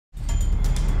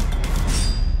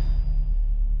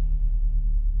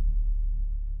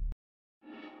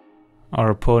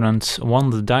Our opponent won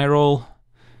the die roll.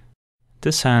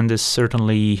 This hand is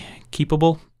certainly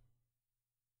keepable.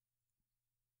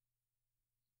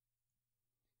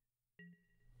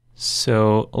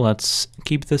 So let's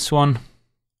keep this one.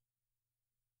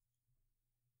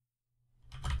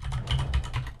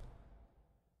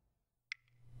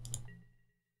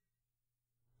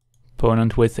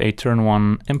 Opponent with a turn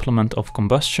 1 Implement of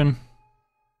Combustion.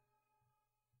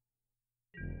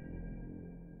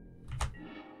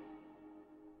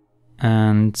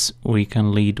 And we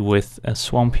can lead with a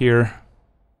Swamp here.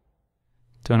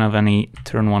 Don't have any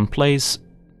turn 1 plays.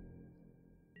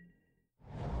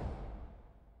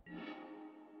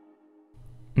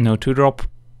 No 2-drop.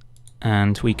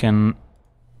 And we can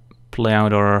play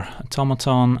out our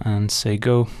Automaton and say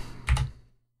go.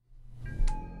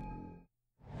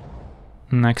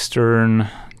 Next turn,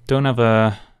 don't have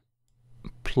a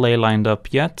play lined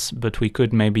up yet, but we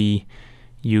could maybe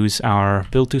use our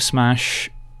Build to Smash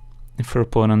if our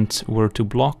opponent were to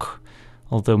block.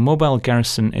 Although Mobile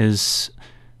Garrison is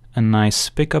a nice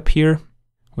pickup here.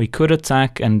 We could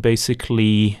attack and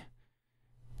basically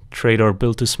trade our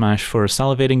Build to Smash for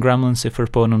Salivating Gremlins if our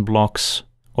opponent blocks,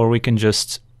 or we can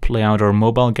just play out our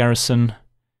Mobile Garrison.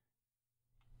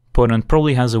 Opponent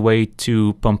probably has a way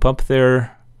to pump up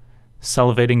their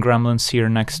Salivating Gremlins here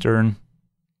next turn,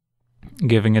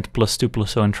 giving it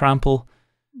 +2/+0 and trample.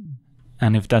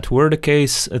 And if that were the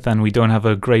case, then we don't have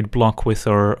a great block with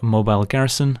our Mobile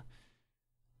Garrison,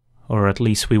 or at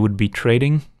least we would be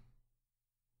trading.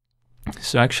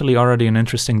 So actually already an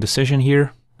interesting decision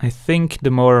here. I think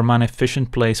the more mana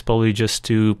efficient play is probably just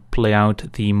to play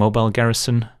out the Mobile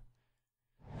Garrison.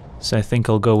 So I think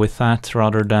I'll go with that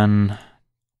rather than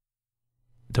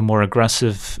the more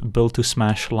aggressive Build to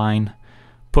Smash line.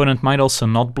 Opponent might also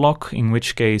not block, in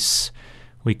which case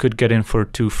we could get in for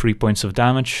 2 free points of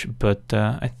damage, but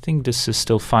I think this is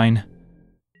still fine.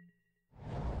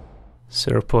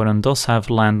 So our opponent does have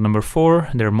land number 4,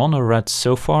 they're mono red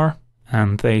so far,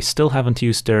 and they still haven't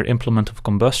used their Implement of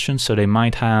Combustion, so they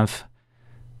might have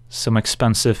some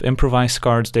expensive improvise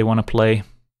cards they want to play.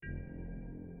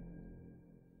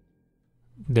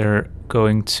 They're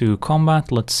going to combat.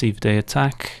 Let's see if they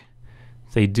attack.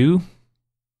 They do.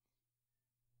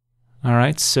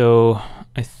 Alright, so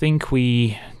I think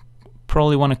we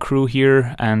probably want to crew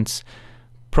here and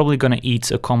probably gonna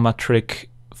eat a combat trick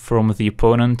from the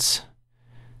opponent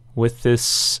with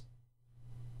this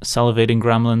Salivating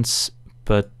Gremlins,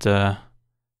 but it's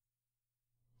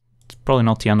probably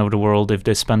not the end of the world if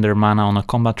they spend their mana on a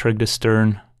combat trick this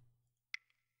turn.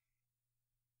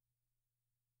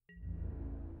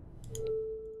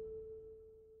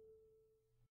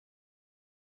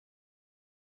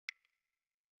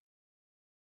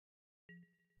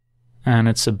 And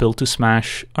it's a Build to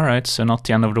Smash. Alright, so not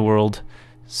the end of the world,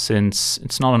 since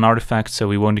it's not an artifact, so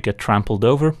we won't get trampled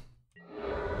over.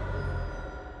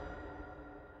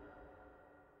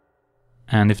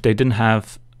 And if they didn't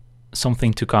have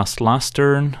something to cast last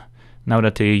turn, now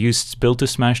that they used Build to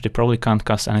Smash, they probably can't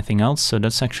cast anything else, so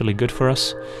that's actually good for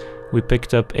us. We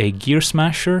picked up a Gear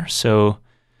Smasher, so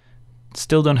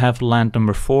still don't have land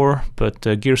number 4, but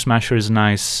Gear Smasher is a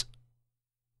nice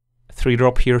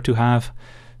 3-drop here to have.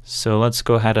 So let's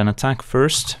go ahead and attack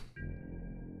first.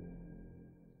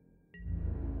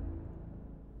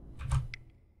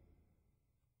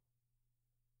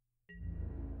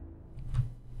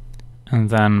 And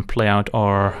then play out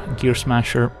our Gear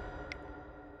Smasher.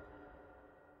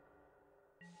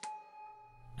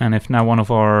 And if now one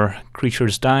of our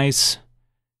creatures dies,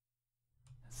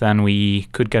 then we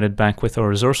could get it back with our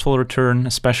Resourceful Return,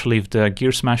 especially if the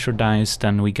Gear Smasher dies,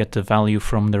 then we get the value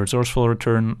from the Resourceful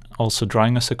Return, also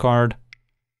drawing us a card.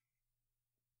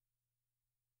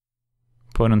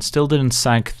 Opponent still didn't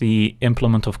sack the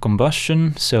Implement of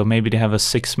Combustion, so maybe they have a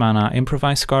 6 mana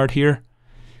Improvise card here.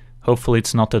 Hopefully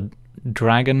it's not a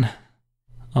dragon,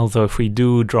 although if we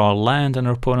do draw a land and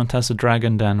our opponent has a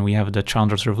dragon, then we have the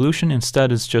Chandra's Revolution.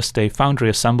 Instead it's just a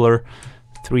Foundry Assembler,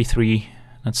 3/3.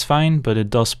 That's fine, but it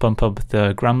does pump up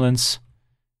the gremlins.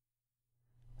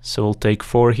 So we'll take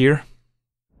 4 here.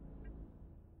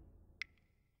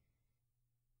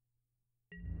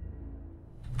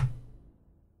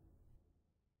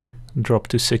 Drop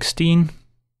to 16.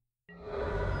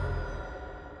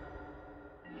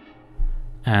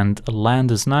 And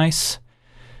land is nice.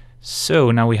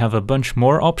 So now we have a bunch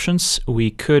more options.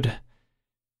 We could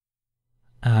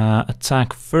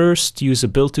attack first, use a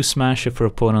Build to Smash if our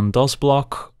opponent does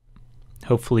block.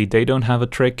 Hopefully they don't have a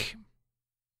trick.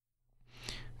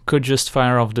 Could just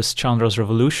fire off this Chandra's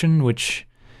Revolution, which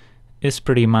is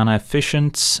pretty mana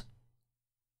efficient.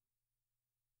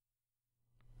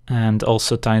 and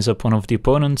also ties up one of the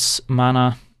opponent's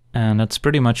mana. And that's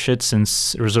pretty much it,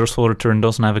 since Resourceful Return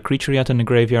doesn't have a creature yet in the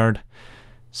graveyard.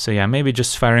 So yeah, maybe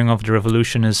just firing off the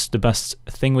Revolution is the best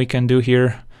thing we can do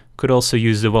here. Could also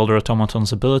use the Welder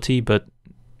Automaton's ability, but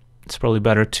it's probably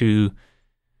better to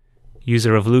use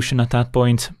a Revolution at that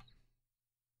point.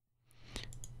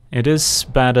 It is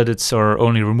bad that it's our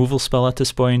only removal spell at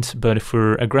this point, but if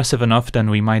we're aggressive enough, then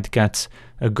we might get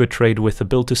a good trade with the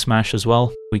Build to Smash as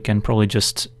well. We can probably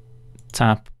just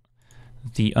tap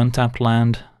the untapped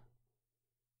land,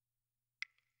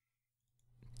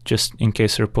 just in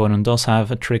case our opponent does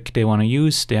have a trick they want to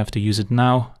use. They have to use it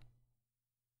now.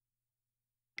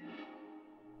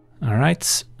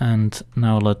 Alright, and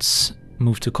now let's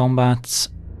move to combat.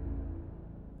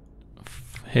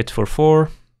 Hit for 4.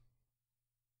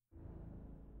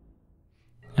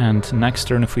 And next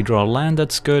turn, if we draw a land,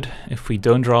 that's good. If we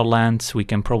don't draw a land, we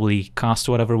can probably cast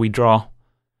whatever we draw.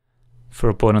 If our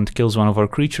opponent kills one of our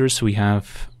creatures, we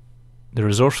have the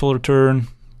Resourceful Return.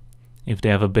 If they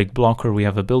have a big blocker, we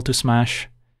have a Build to Smash.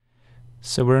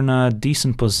 So we're in a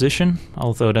decent position,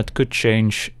 although that could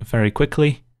change very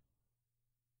quickly.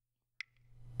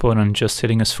 Opponent just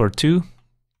hitting us for 2.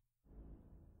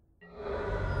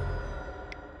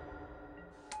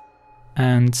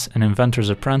 And an Inventor's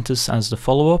Apprentice as the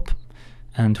follow-up.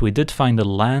 And we did find a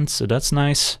land, so that's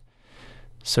nice.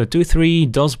 So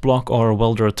 2/3 does block our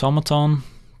Welder Automaton.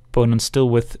 Opponent still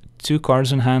with 2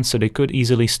 cards in hand, so they could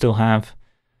easily still have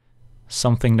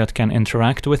something that can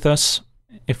interact with us.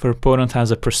 If our opponent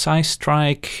has a Precise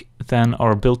Strike, then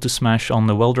our Build to Smash on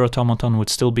the Welder Automaton would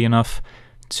still be enough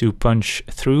to punch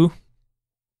through.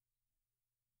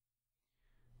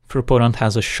 If our opponent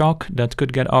has a Shock, that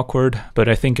could get awkward, but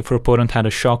I think if our opponent had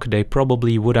a Shock, they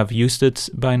probably would have used it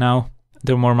by now.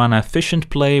 The more mana efficient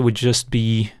play would just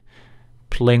be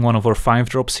playing one of our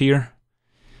 5-drops here,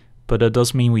 but that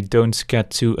does mean we don't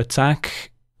get to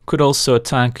attack. Could also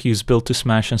attack, use Build to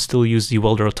Smash and still use the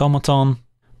Welder Automaton,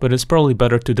 but it's probably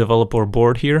better to develop our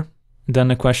board here. Then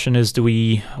the question is, do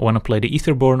we want to play the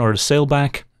Aetherborn or the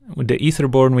Sailback? With the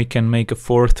Aetherborn we can make a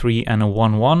 4/3 and a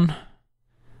 1/1,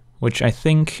 which I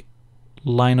think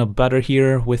line up better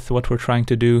here with what we're trying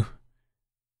to do.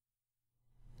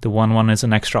 The 1/1 is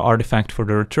an extra artifact for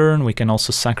the return. We can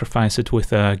also sacrifice it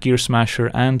with a Gear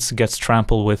Smasher and gets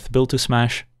trample with Build to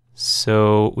Smash.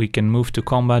 So we can move to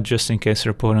combat just in case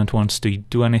our opponent wants to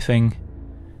do anything,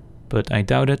 but I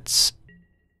doubt it.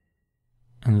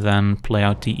 And then play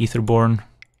out the Aetherborn.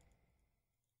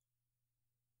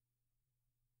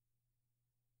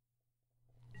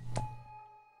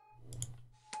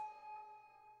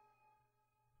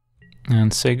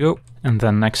 And say go. And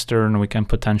then next turn we can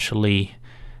potentially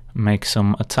make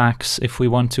some attacks if we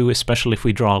want to, especially if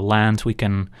we draw a land. We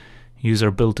can use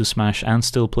our Build to Smash and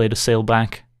still play the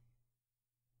Sailback.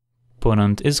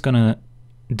 Opponent is gonna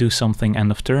do something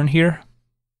end of turn here.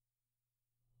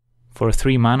 For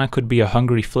 3 mana could be a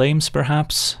Hungry Flames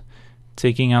perhaps,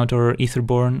 taking out our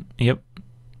Aetherborn. Yep.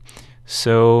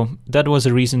 So that was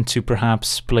a reason to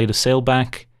perhaps play the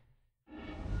Sailback.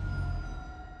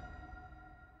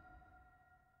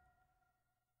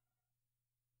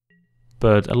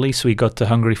 But at least we got the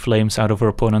Hungry Flames out of our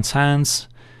opponent's hands,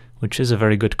 which is a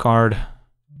very good card.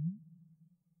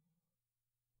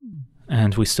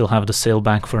 And we still have the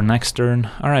Sailback for next turn.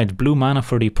 Alright, blue mana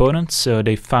for the opponent, so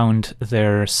they found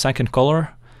their second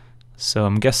color. So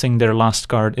I'm guessing their last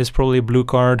card is probably a blue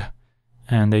card.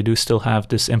 And they do still have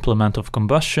this Implement of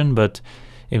Combustion, but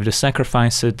if they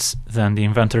sacrifice it, then the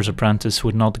Inventor's Apprentice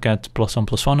would not get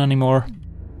 +1/+1 anymore.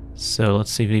 So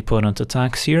let's see if the opponent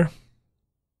attacks here.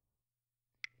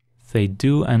 They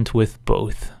do, and with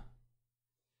both.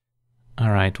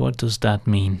 Alright, what does that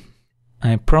mean?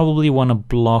 I probably want to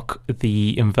block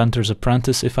the Inventor's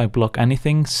Apprentice if I block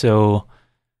anything, so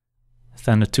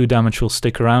then the 2 damage will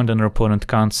stick around and our opponent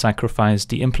can't sacrifice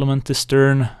the Implement this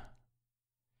turn.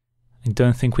 I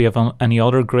don't think we have any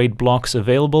other great blocks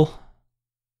available.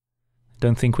 I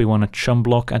don't think we want to chum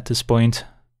block at this point.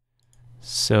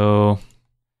 So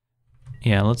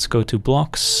yeah, let's go to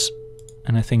blocks,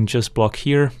 and I think just block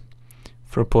here.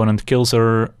 If our opponent kills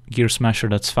our Gear Smasher,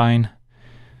 that's fine.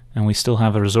 And we still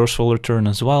have a Resourceful Return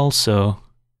as well, so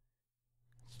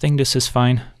I think this is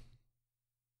fine.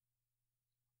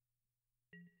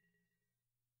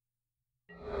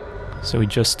 So we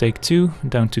just take 2,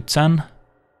 down to 10.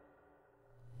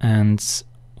 And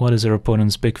what is our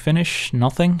opponent's big finish?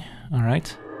 Nothing.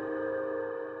 Alright.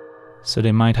 So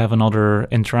they might have another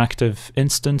interactive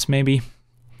instant, maybe.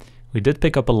 We did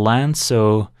pick up a land,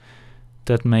 so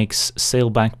that makes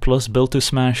Sailback plus Build to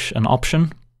Smash an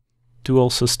option. do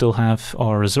also still have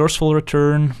our Resourceful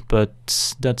Return,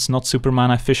 but that's not super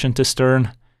mana efficient this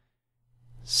turn.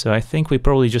 So I think we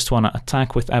probably just want to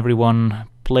attack with everyone,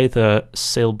 play the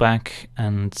Sail back,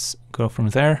 and go from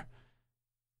there.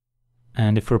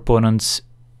 And if our opponent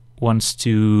wants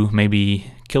to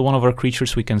maybe kill one of our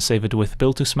creatures, we can save it with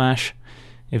Build to Smash,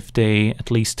 if they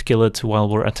at least kill it while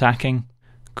we're attacking.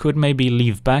 Could maybe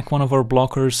leave back one of our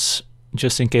blockers,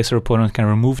 just in case our opponent can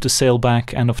remove the Sail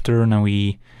back end of turn and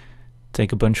we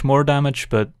take a bunch more damage,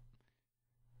 but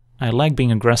I like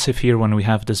being aggressive here when we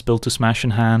have this Build to Smash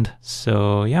in hand.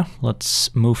 So yeah,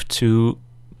 let's move to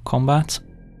combat.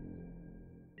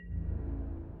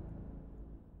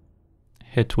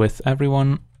 Hit with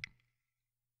everyone.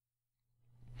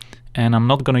 And I'm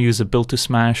not gonna use a Build to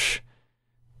Smash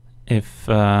if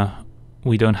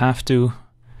we don't have to.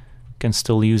 Can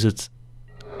still use it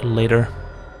later.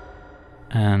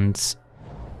 And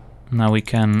now we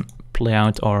can play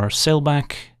out our Sail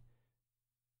back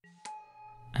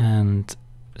and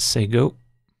say go.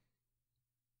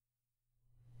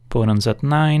 Opponent's at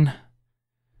 9.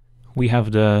 We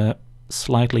have the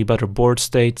slightly better board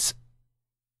state,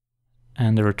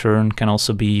 and the return can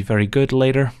also be very good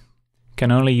later.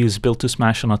 Can only use Build to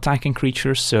Smash on attacking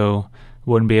creatures, so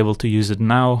won't be able to use it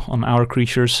now on our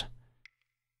creatures.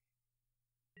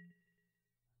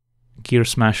 Gear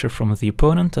Smasher from the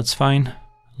opponent, that's fine.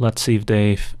 Let's see if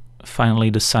they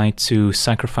finally decide to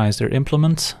sacrifice their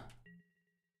implement.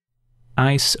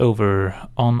 Ice over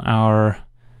on our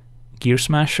Gear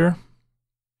Smasher.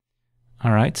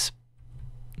 Alright,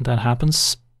 that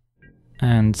happens.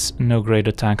 And no great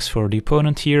attacks for the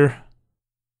opponent here.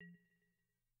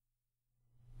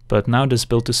 But now this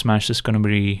Build to Smash is going to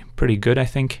be pretty good, I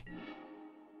think.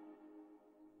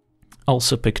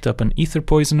 Also picked up an Aether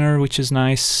Poisoner, which is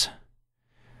nice.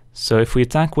 So if we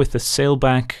attack with the Sail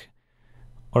back,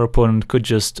 our opponent could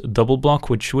just double block,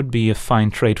 which would be a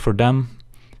fine trade for them.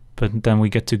 But then we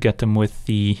get them with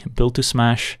the Build to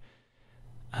Smash.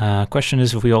 Question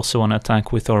is if we also want to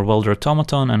attack with our Welder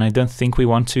Automaton, and I don't think we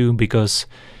want to, because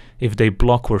if they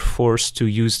block, we're forced to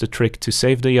use the trick to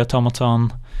save the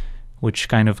Automaton, which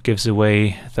kind of gives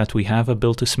away that we have a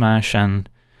Build to Smash and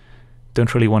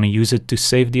don't really want to use it to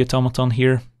save the Automaton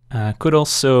here. Could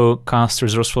also cast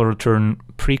Resourceful Return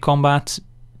pre-combat,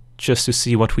 just to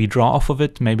see what we draw off of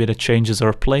it. Maybe that changes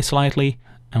our play slightly,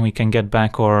 and we can get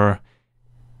back our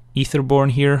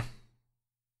Aetherborn here.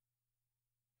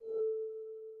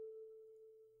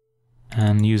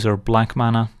 And use our black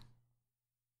mana.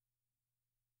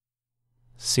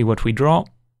 See what we draw.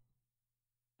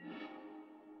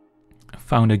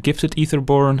 Found a Gifted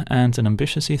Aetherborn and an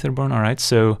Ambitious Aetherborn. Alright,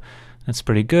 so that's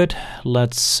pretty good.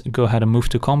 Let's go ahead and move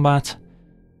to combat.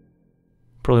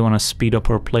 Probably want to speed up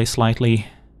our play slightly.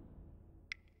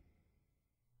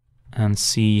 And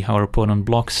see how our opponent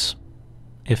blocks,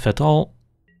 if at all.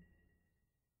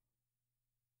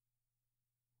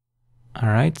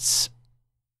 Alright.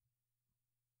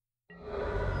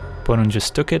 Opponent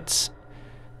just took it.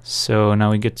 So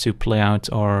now we get to play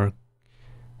out our,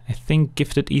 I think,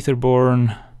 Gifted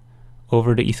Aetherborn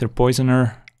over the Aether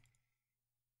Poisoner.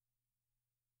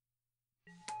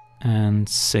 And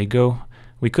say go.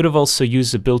 We could have also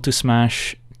used the Build to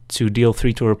Smash to deal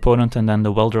 3 to our opponent, and then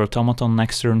the Welder Automaton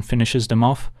next turn finishes them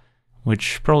off,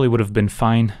 which probably would have been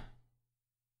fine.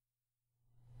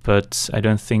 But I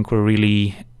don't think we're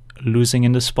really losing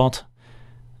in this spot.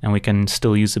 And we can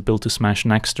still use the Build to Smash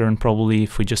next turn, probably,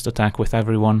 if we just attack with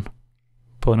everyone.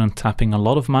 Opponent tapping a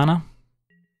lot of mana.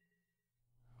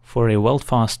 For a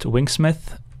Weldfast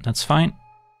Wingsmith, that's fine.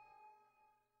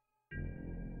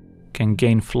 Can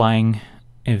gain flying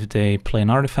if they play an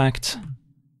artifact.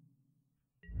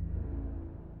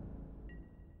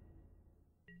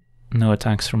 No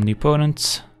attacks from the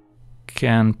opponent.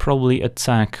 Can probably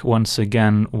attack once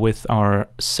again with our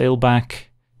Sail back.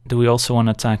 Do we also want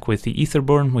to attack with the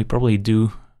Aetherborn? We probably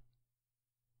do.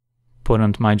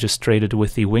 Opponent might just trade it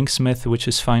with the Wingsmith, which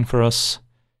is fine for us.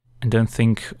 I don't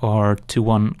think our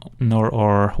 2-1 nor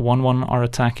our 1-1 are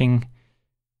attacking.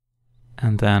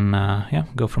 And then, yeah,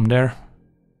 go from there.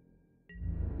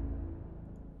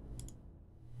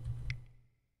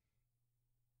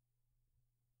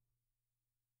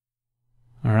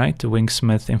 Alright, the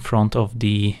Wingsmith in front of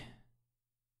the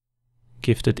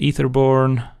Gifted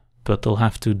Aetherborn, but they'll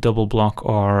have to double block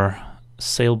our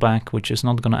Sail back, which is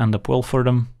not going to end up well for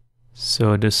them.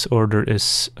 So this order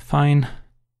is fine.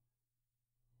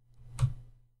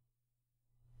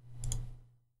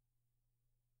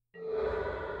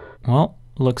 Well,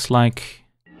 looks like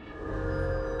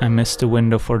I missed the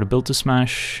window for the Build to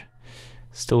Smash.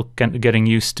 Still getting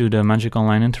used to the Magic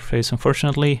Online interface,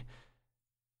 unfortunately.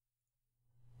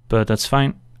 but that's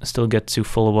fine. Still get to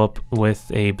follow up with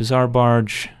a Bazaar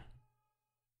Barge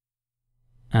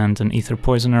and an Aether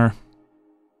Poisoner.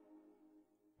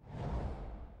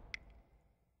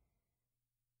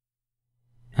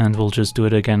 And we'll just do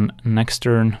it again next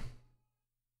turn.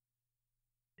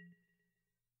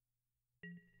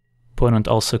 Opponent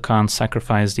also can't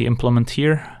sacrifice the Implement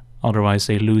here, otherwise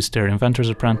they lose their Inventor's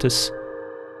Apprentice.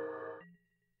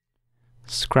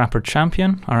 Scrapper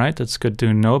Champion, alright, that's good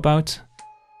to know about.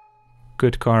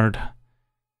 Good card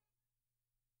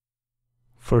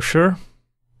for sure.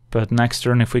 But next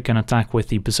turn, if we can attack with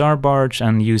the Bazaar Barge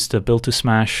and use the Build to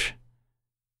Smash,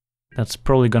 that's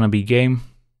probably gonna be game.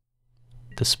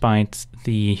 Despite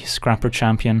the Scrapper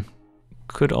Champion.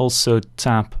 Could also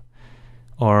tap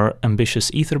our Ambitious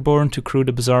Aetherborn to crew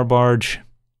the Bazaar Barge,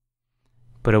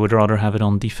 but I would rather have it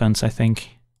on defense, I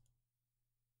think.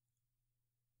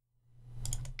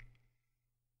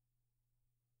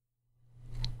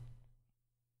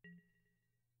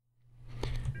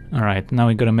 Alright, now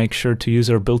we gotta make sure to use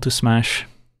our Build to Smash.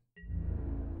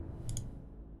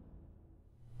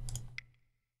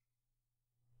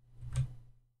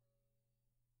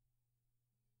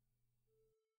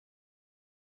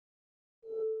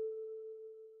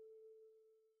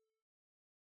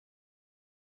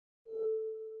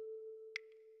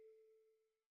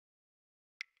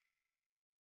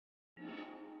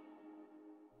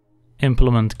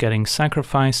 Implement getting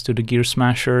sacrificed to the Gear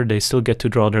Smasher, they still get to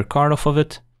draw their card off of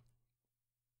it.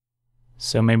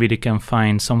 So maybe they can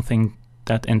find something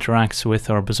that interacts with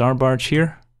our Bazaar Barge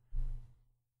here.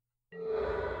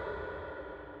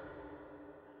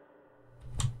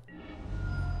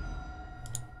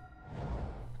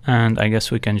 And I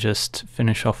guess we can just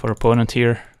finish off our opponent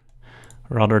here,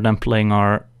 rather than playing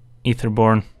our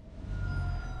Aetherborn.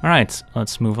 Alright,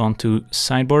 let's move on to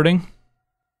sideboarding.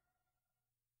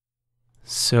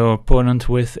 So opponent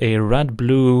with a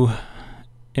red-blue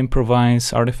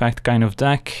improvise artifact kind of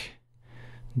deck.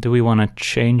 Do we want to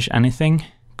change anything?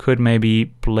 Could maybe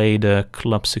play the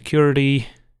Club Security,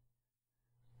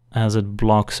 as it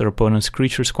blocks our opponent's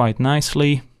creatures quite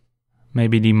nicely.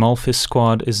 Maybe the Malphis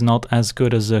squad is not as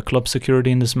good as the Club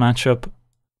Security in this matchup.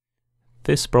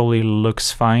 This probably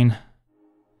looks fine.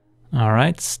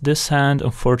 Alright, this hand,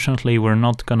 unfortunately, we're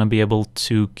not gonna be able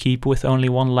to keep with only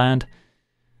one land.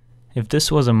 If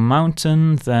this was a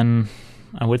mountain, then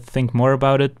I would think more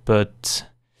about it, but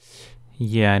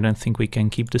yeah, I don't think we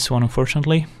can keep this one,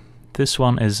 unfortunately. This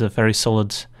one is a very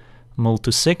solid mull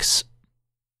to 6,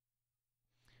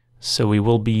 so we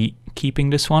will be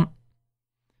keeping this one.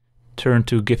 Turn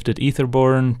 2 Gifted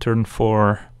Aetherborn, turn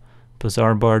 4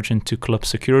 Bazaar Barge into Club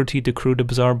Security to crew the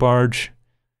Bazaar Barge.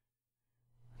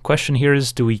 Question here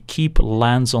is, do we keep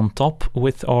lands on top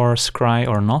with our Scry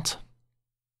or not?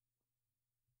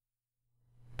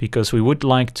 Because we would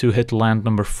like to hit land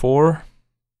number 4,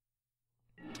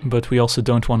 but we also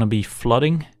don't want to be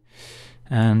flooding,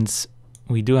 and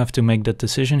we do have to make that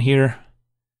decision here.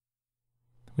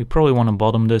 We probably want to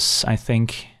bottom this, I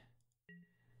think.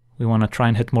 We want to try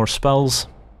and hit more spells,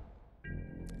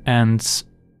 and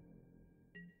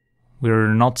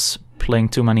we're not playing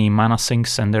too many mana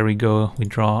sinks, and there we go, we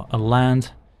draw a land.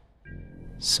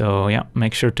 So yeah,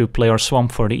 make sure to play our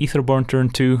Swamp for the Aetherborn turn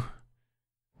 2.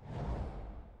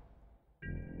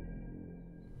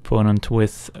 Opponent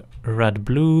with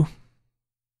red-blue.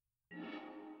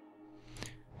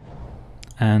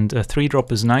 And a 3-drop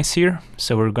is nice here,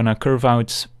 so we're gonna curve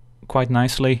out quite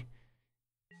nicely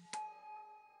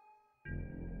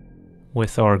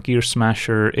with our Gear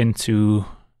Smasher into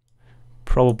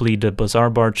probably the Bazaar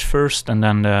Barge first, and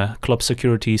then the Club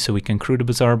Security, so we can crew the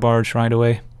Bazaar Barge right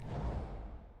away.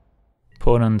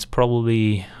 Opponent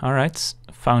probably, alright,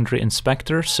 Foundry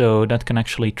Inspector, so that can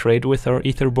actually trade with our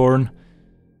Aetherborn.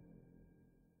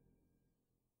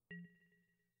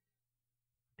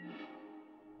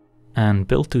 And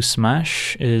Build to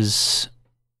Smash is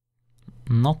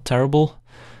not terrible,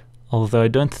 although I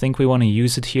don't think we want to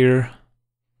use it here.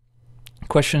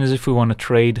 Question is if we want to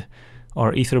trade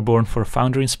our Aetherborn for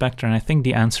Foundry Inspector, and I think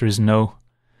the answer is no.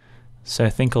 So I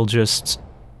think I'll just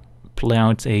play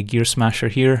out a Gear Smasher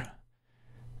here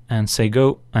and say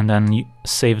go, and then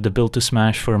save the Build to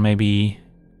Smash for maybe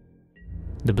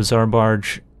the Bazaar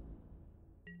Barge.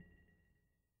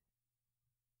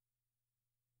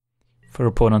 For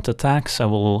opponent attacks, I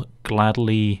will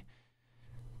gladly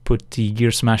put the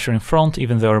Gear Smasher in front,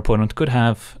 even though our opponent could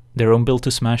have their own Build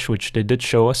to Smash, which they did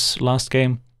show us last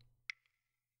game.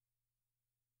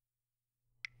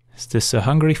 Is this a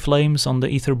Hungry Flames on the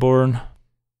Aetherborn?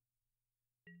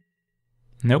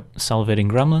 Nope, Salvating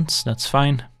Gremlins, that's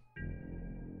fine.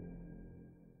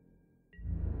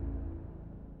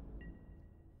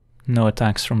 No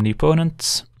attacks from the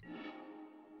opponent.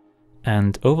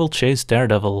 And Oval Chase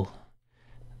Daredevil.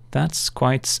 That's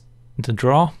quite the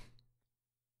draw.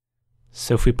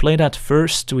 So if we play that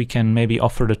first, we can maybe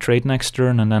offer the trade next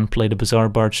turn and then play the Bazaar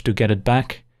Barge to get it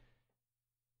back.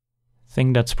 I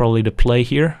think that's probably the play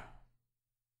here.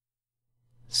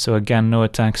 So again, no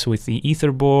attacks with the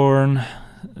Aetherborn.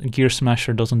 Gear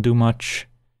Smasher doesn't do much.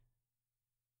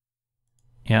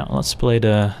 Yeah, let's play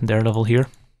the Daredevil here.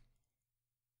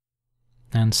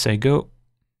 And say go.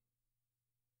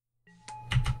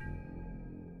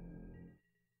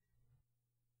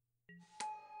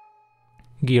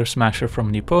 Gear Smasher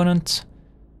from the opponent.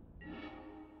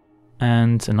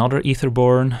 And another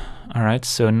Aetherborn. Alright,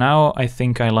 so now I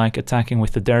think I like attacking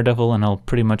with the Daredevil, and I'll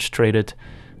pretty much trade it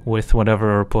with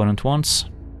whatever our opponent wants.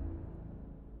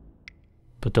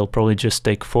 But they'll probably just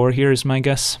take 4 here is my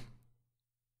guess.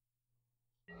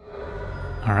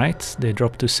 Alright, they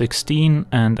drop to 16,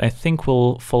 and I think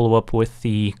we'll follow up with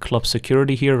the Club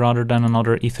Security here rather than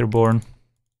another Aetherborn.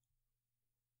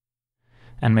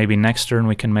 And maybe next turn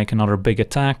we can make another big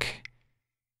attack.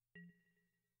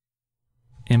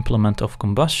 Implement of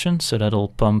Combustion, so that'll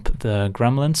pump the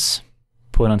Gremlins.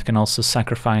 Opponent can also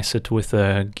sacrifice it with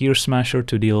a Gear Smasher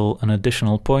to deal an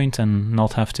additional point and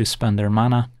not have to spend their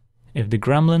mana. If the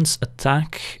Gremlins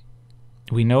attack,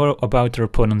 we know about their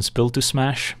opponent's Build to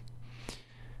Smash.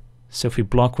 So if we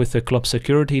block with the Club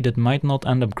Security, that might not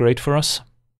end up great for us.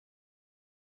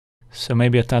 So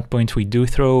maybe at that point we do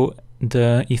throw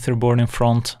the Aetherborn in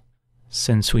front,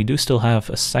 since we do still have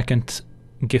a second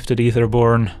gifted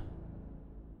Aetherborn.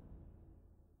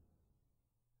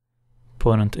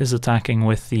 Opponent is attacking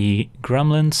with the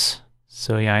Gremlins.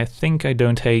 So yeah, I think I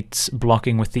don't hate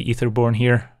blocking with the Aetherborn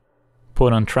here.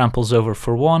 Opponent tramples over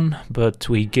for 1, but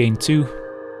we gain 2.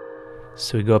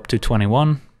 So we go up to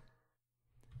 21.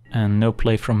 And no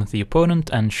play from the opponent,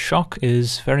 and Shock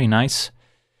is very nice.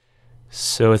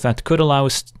 So that could allow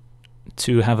us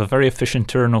to have a very efficient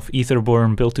turn of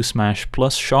Aetherborn, Build to Smash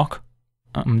plus Shock.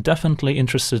 I'm definitely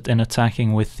interested in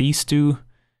attacking with these two.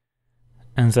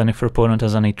 And then if our opponent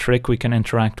has any trick, we can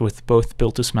interact with both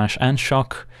Build to Smash and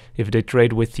Shock. If they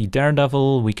trade with the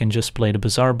Daredevil, we can just play the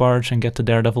Bazaar Barge and get the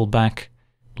Daredevil back.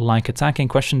 Like attacking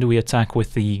question, do we attack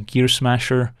with the Gear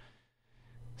Smasher?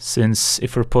 Since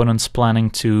if our opponent's planning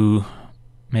to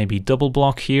maybe double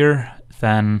block here,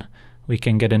 then we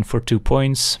can get in for 2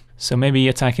 points. So maybe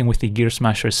attacking with the Gear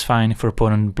Smasher is fine. If our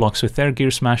opponent blocks with their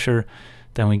Gear Smasher,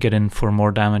 then we get in for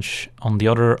more damage on the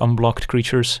other unblocked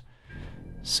creatures.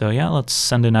 So yeah, let's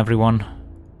send in everyone.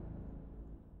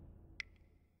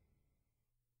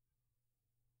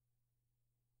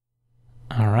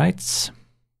 Alright.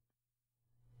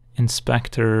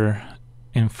 Inspector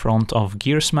in front of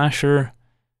Gear Smasher.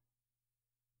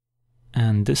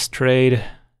 And this trade.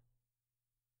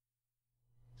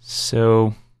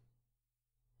 So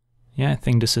yeah, I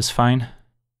think this is fine.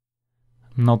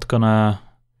 I'm not gonna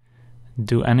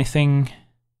do anything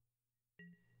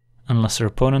unless our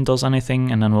opponent does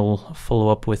anything, and then we'll follow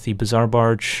up with the Bazaar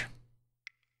Barge.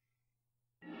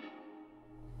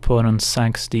 Opponent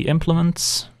sacks the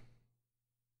implements.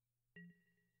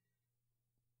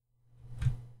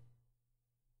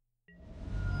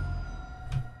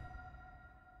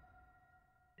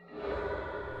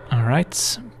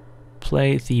 Alright,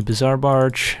 play the Bazaar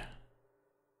Barge.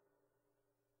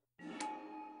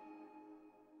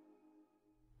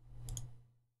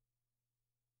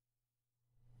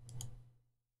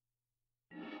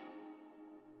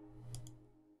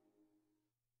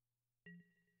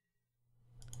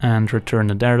 And return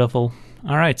the Daredevil.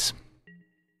 Alright.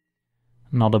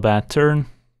 Not a bad turn.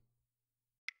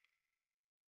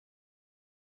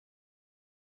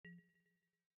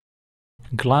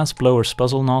 Glassblower's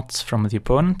Puzzle Knot from the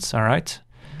opponent. Alright.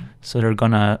 So they're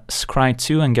gonna scry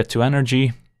 2 and get 2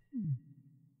 energy.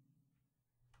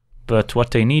 But what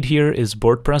they need here is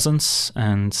board presence,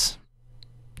 and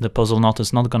the Puzzle Knot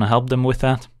is not gonna help them with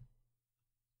that.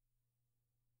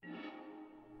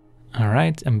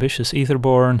 Alright, Ambitious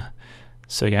Aetherborn.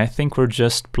 So yeah, I think we're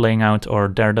just playing out our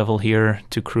Daredevil here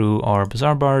to crew our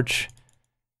Bazaar Barge.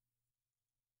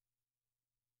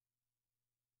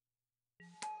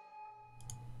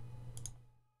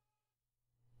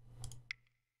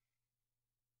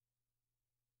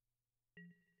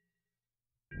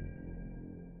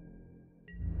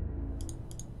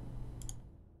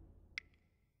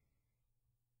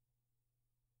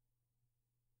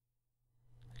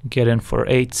 Get in for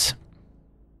 8.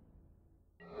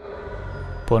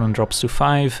 Opponent drops to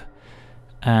 5,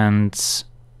 and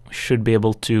we should be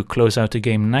able to close out the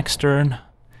game next turn,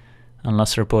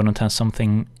 unless our opponent has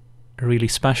something really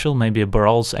special. Maybe a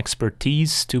Baral's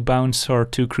Expertise to bounce our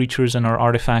 2 creatures and our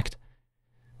artifact.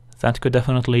 That could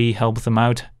definitely help them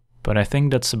out. But I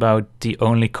think that's about the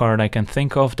only card I can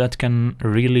think of that can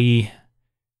really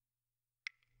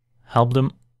help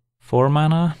them. 4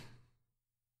 mana.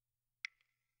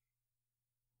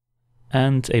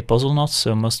 And a Puzzle Knot,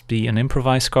 so must be an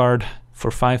Improvise card.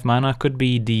 For 5 mana could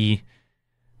be the...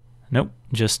 Nope,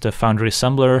 just a Foundry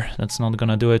Assembler. That's not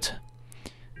gonna do it.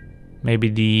 Maybe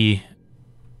the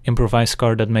Improvise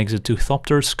card that makes it 2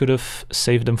 Thopters could have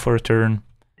saved them for a turn.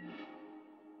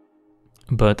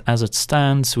 But as it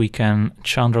stands, we can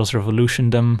Chandra's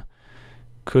Revolution them.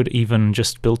 Could even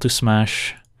just build to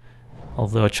smash.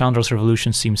 Although Chandra's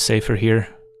Revolution seems safer here.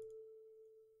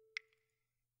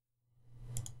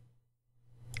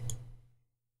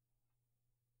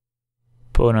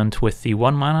 Opponent with the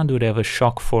 1 mana, do they have a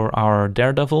shock for our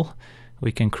Daredevil?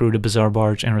 We can crew the Bazaar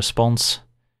Barge in response.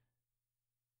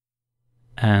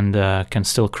 And can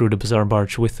still crew the Bazaar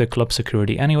Barge with the Club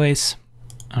Security anyways.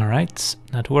 Alright,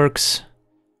 that works.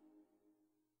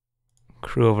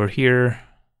 Crew over here.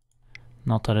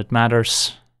 Not that it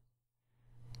matters.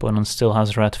 Opponent still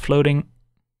has red floating.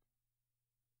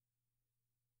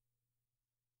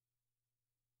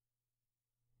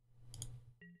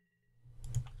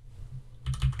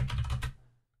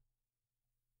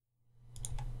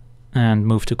 And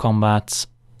move to combat.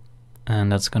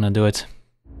 And that's gonna do it.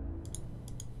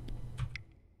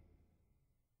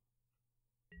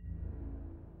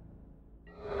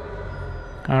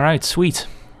 Alright, sweet.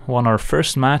 Won our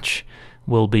first match.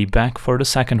 We'll be back for the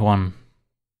second one.